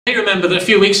You may remember that a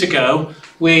few weeks ago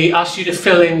we asked you to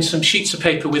fill in some sheets of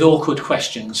paper with awkward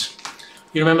questions.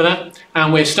 You remember that?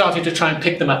 And we're starting to try and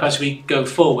pick them up as we go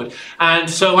forward. And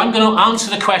so I'm going to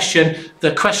answer the question.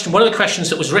 One of the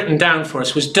questions that was written down for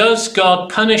us was, does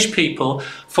God punish people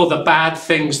for the bad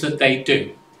things that they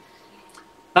do?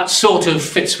 That sort of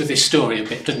fits with this story a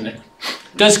bit, doesn't it?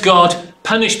 Does God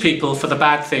punish people for the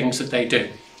bad things that they do?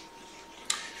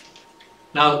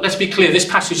 Now, let's be clear, this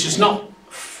passage does not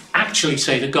actually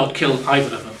say that God killed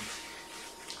either of them.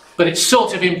 But it's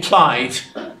sort of implied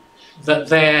that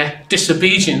their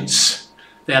disobedience,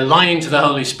 their lying to the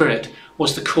Holy Spirit,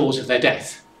 was the cause of their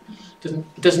death. It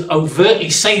doesn't overtly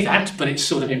say that, but it's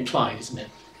sort of implied, isn't it?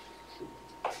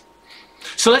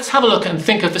 So let's have a look and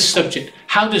think of the subject.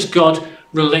 How does God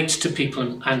relate to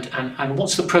people, and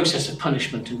what's the process of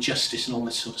punishment and justice and all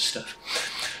this sort of stuff?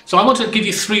 So I want to give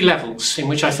you three levels in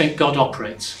which I think God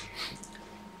operates.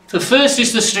 The first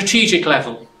is the strategic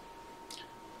level,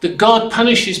 that God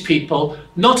punishes people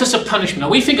not as a punishment. Now,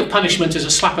 we think of punishment as a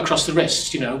slap across the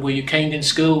wrist. You know, were you caned in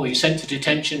school? Were you sent to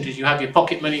detention? Did you have your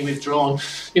pocket money withdrawn?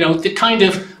 You know, the kind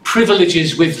of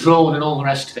privileges withdrawn and all the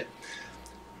rest of it.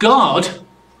 God,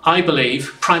 I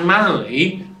believe,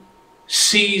 primarily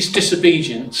sees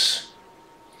disobedience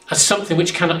as something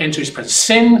which cannot enter his presence.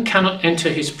 Sin cannot enter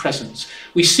his presence.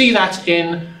 We see that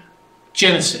in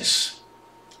Genesis.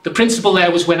 The principle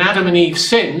there was when Adam and Eve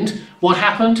sinned, what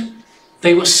happened?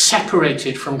 They were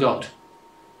separated from God.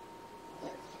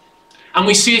 And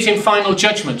we see it in final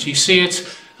judgment. You see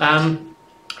it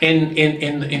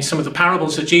in some of the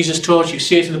parables that Jesus taught. You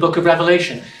see it in the book of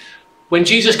Revelation. When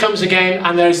Jesus comes again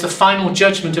and there is the final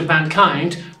judgment of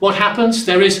mankind, what happens?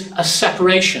 There is a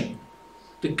separation.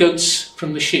 The goats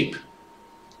from the sheep,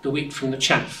 the wheat from the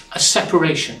chaff. A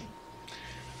separation.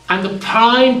 And the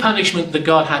prime punishment that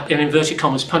God had, in inverted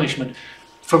commas punishment,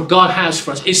 from God has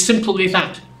for us is simply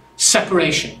that.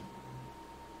 Separation.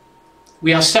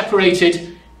 We are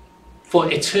separated for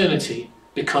eternity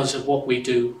because of what we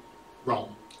do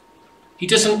wrong. He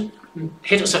doesn't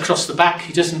hit us across the back.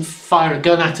 He doesn't fire a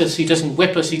gun at us. He doesn't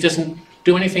whip us. He doesn't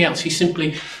do anything else. He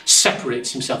simply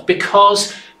separates himself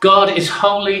because God is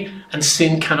holy and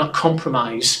sin cannot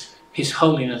compromise his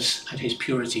holiness and his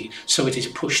purity. So it is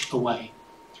pushed away.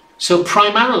 So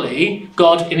primarily,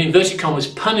 God, in inverted commas,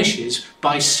 punishes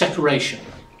by separation.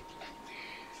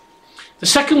 The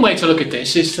second way to look at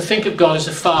this is to think of God as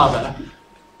a father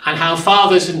and how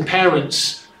fathers and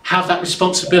parents have that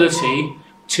responsibility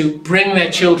to bring their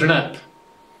children up.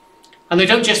 And they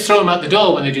don't just throw them out the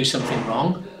door when they do something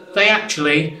wrong. They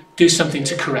actually do something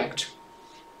to correct.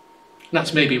 And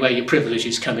that's maybe where your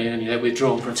privileges come in and they're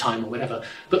withdrawn for a time or whatever.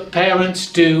 But parents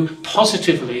do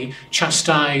positively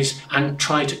chastise and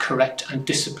try to correct and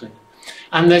discipline.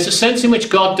 And there's a sense in which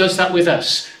God does that with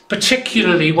us,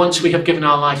 particularly once we have given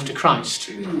our life to Christ,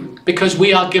 because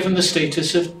we are given the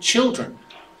status of children.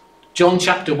 John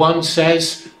chapter 1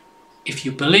 says, if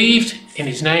you believed in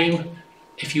his name,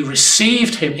 if you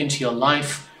received him into your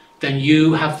life, then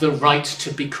you have the right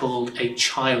to be called a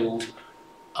child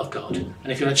of God.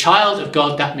 And if you're a child of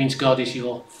God, that means God is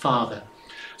your father.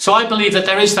 So I believe that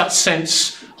there is that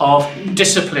sense of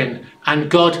discipline and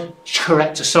God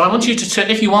corrects us. So I want you to turn,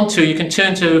 if you want to, you can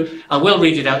turn to, I will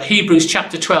read it out, Hebrews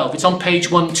chapter 12. It's on page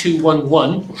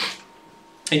 1211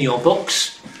 in your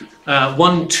books.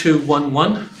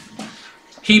 1211.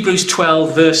 Hebrews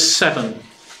 12 verse 7.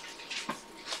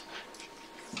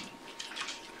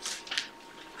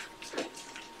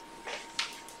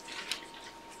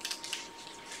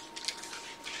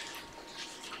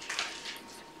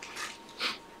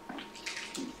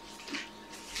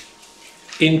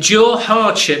 Endure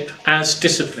hardship as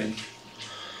discipline.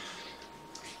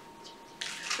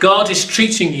 God is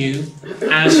treating you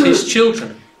as his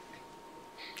children.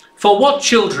 For what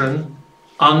children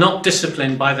are not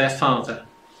disciplined by their father?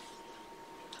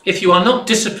 If you are not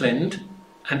disciplined,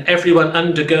 and everyone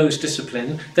undergoes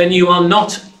discipline, then you are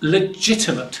not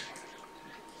legitimate,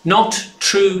 not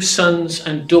true sons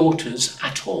and daughters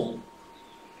at all.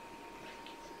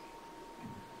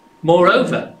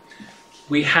 Moreover,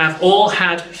 we have all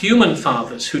had human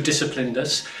fathers who disciplined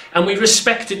us, and we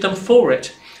respected them for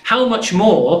it. How much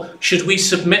more should we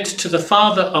submit to the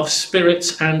Father of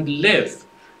spirits and live?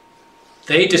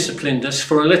 They disciplined us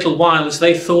for a little while as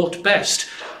they thought best,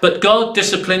 but God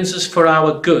disciplines us for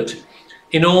our good,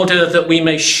 in order that we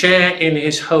may share in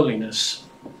his holiness.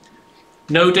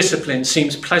 No discipline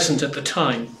seems pleasant at the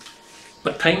time,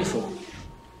 but painful.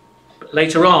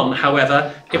 Later on,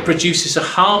 however, it produces a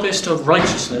harvest of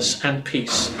righteousness and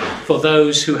peace for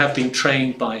those who have been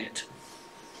trained by it.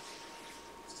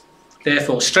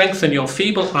 Therefore, strengthen your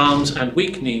feeble arms and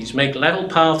weak knees. Make level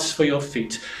paths for your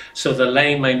feet, so the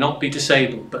lame may not be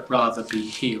disabled, but rather be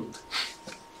healed.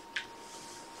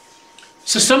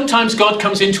 So sometimes God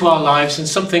comes into our lives and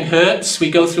something hurts. We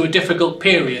go through a difficult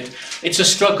period. It's a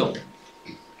struggle.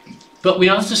 But we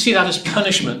have to see that as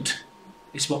punishment,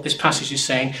 is what this passage is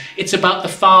saying. It's about the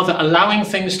Father allowing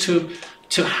things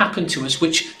to happen to us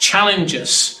which challenge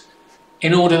us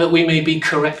in order that we may be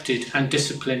corrected and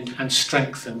disciplined and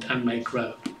strengthened and may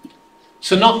grow.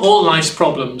 So not all life's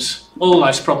problems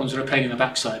are a pain in the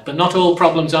backside, but not all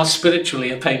problems are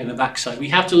spiritually a pain in the backside. We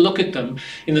have to look at them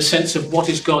in the sense of, what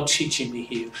is God teaching me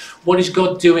here? What is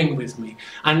God doing with me?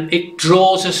 And it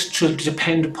draws us to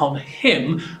depend upon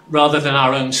him rather than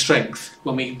our own strength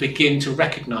when we begin to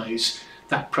recognise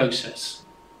that process.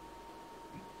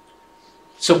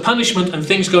 So punishment and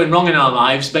things going wrong in our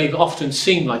lives may often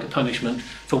seem like a punishment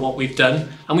for what we've done,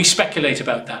 and we speculate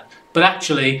about that. But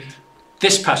actually,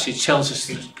 this passage tells us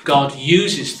that God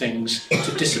uses things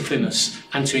to discipline us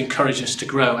and to encourage us to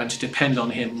grow and to depend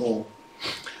on him more.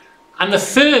 And the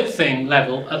third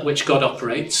level at which God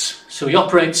operates, so he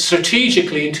operates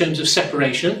strategically in terms of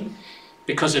separation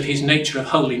because of his nature of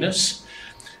holiness.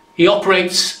 He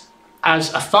operates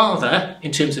as a father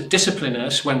in terms of disciplining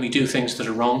us when we do things that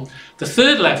are wrong. The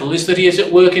third level is that he is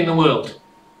at work in the world.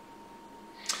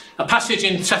 A passage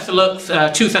in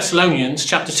 2 Thessalonians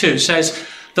chapter 2 says,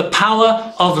 the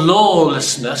power of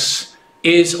lawlessness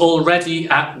is already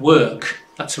at work.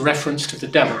 That's a reference to the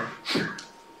devil.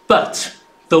 But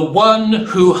the one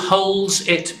who holds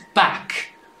it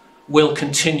back will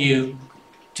continue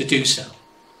to do so.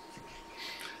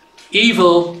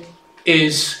 Evil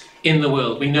is in the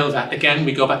world. We know that. Again,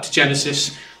 we go back to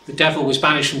Genesis. The devil was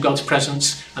banished from God's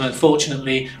presence, and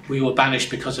unfortunately we were banished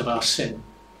because of our sin.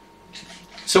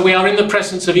 So we are in the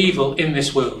presence of evil in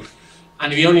this world.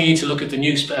 And you only need to look at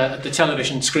the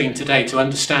television screen today to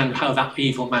understand how that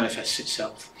evil manifests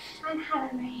itself. And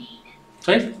Halloween.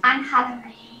 Sorry? And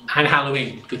Halloween. And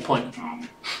Halloween. Good point. Okay.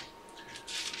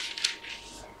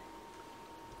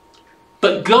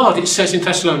 But God, it says in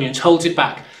Thessalonians, holds it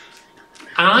back.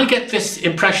 And I get this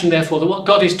impression, therefore, that what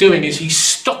God is doing is he's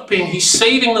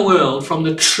saving the world from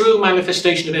the true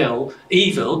manifestation of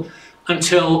evil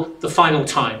until the final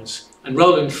times. And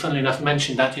Roland, funnily enough,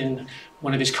 mentioned that in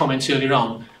one of his comments earlier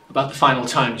on about the final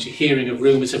times. You're hearing of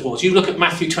rumours of wars. You look at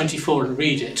Matthew 24 and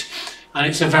read it, and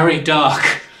it's a very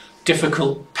dark,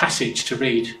 difficult passage to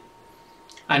read.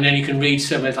 And then you can read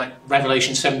something like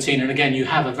Revelation 17, and again you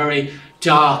have a very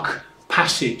dark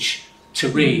passage to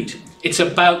read. It's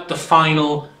about the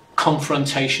final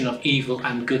confrontation of evil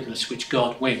and goodness which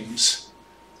God wins.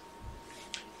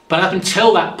 But up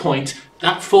until that point,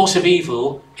 that force of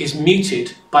evil is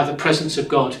muted by the presence of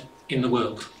God in the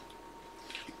world.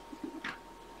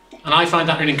 And I find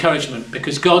that an encouragement,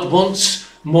 because God wants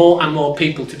more and more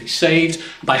people to be saved.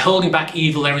 By holding back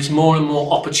evil, there is more and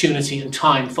more opportunity and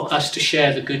time for us to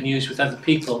share the good news with other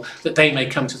people, that they may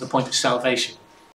come to the point of salvation.